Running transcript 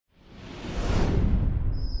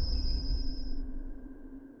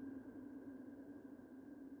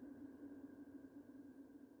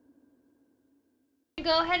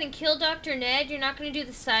Go ahead and kill Dr. Ned. You're not going to do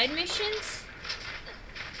the side missions?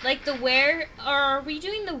 Like the or are we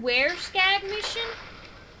doing the Wereskag mission?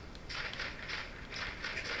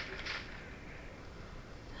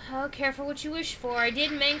 Oh, careful what you wish for. I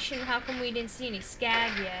did mention how come we didn't see any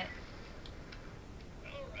skag yet.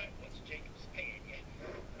 Alright, what's Jacob's paying you?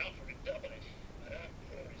 I'll offer to double it, but I'm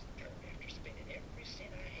poor as dirt after spending every cent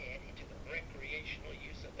I had into the recreational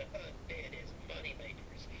use of the undead as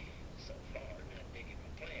moneymakers. So far, not digging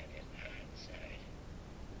my plan in hindsight.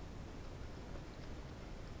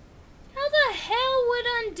 How the hell would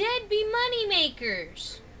undead be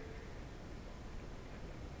moneymakers?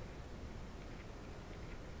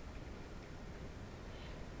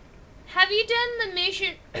 Have you done the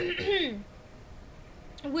mission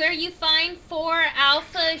where you find 4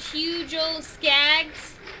 alpha huge old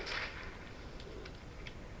skags?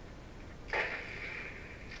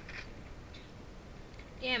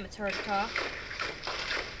 Damn, it's hard to talk.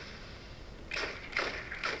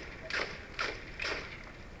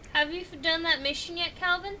 Have you done that mission yet,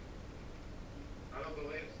 Calvin? I don't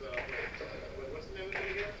believe so. What's the name of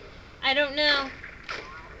it again? I don't know.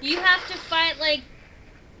 You have to fight, like,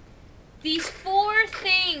 these 4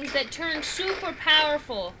 things that turn super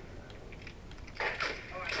powerful. Oh,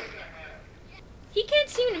 I think I have. He can't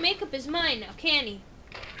seem to make up his mind now, can he?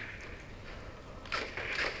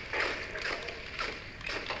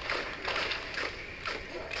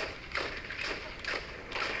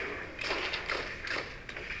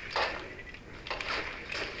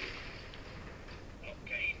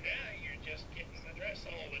 Okay, now you're just getting the dress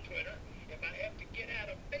all over Twitter. If I have to get out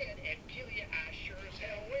of bed and kill you, I sure as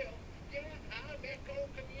hell will. Yeah, I'm echo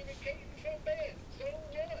communicating from bed. So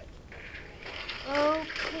what?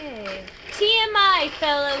 Okay. TMI,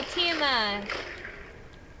 fellow, TMI.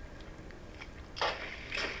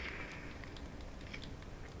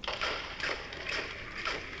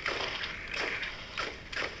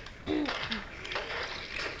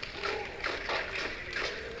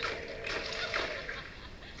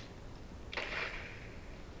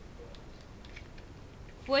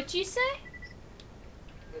 What'd you say?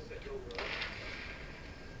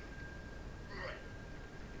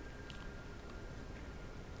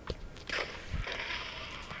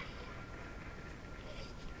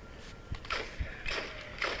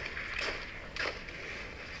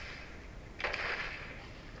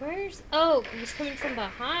 Where's... Oh, it was coming from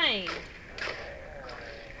behind.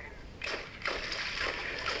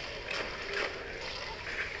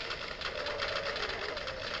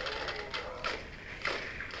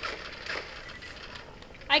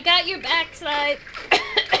 I got your backside.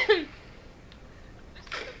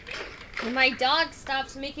 And my dog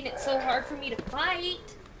stops making it so hard for me to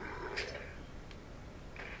fight.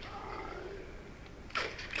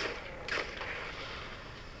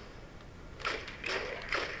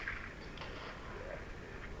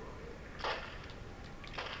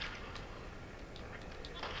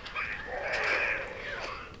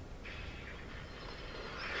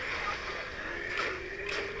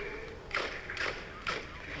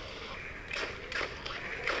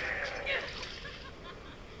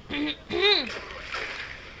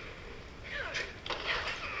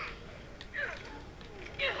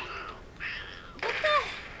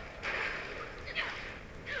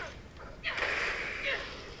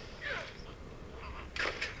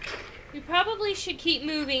 We probably should keep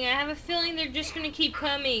moving. I have a feeling they're just gonna keep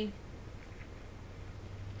coming.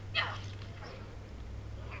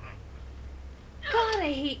 God,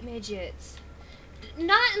 I hate midgets.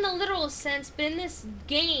 Not in the literal sense, but in this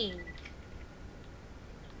game.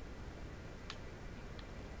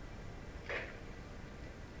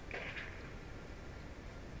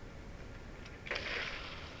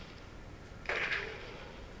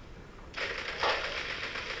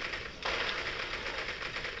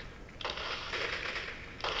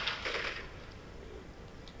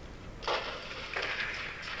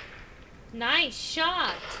 Nice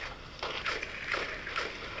shot.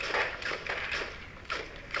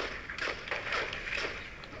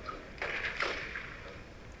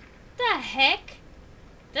 The heck?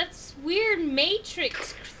 That's weird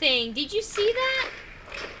Matrix thing. Did you see that?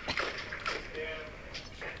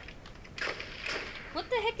 What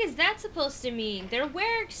the heck is that supposed to mean? They're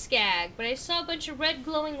Wereskag, but I saw a bunch of red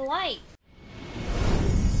glowing light.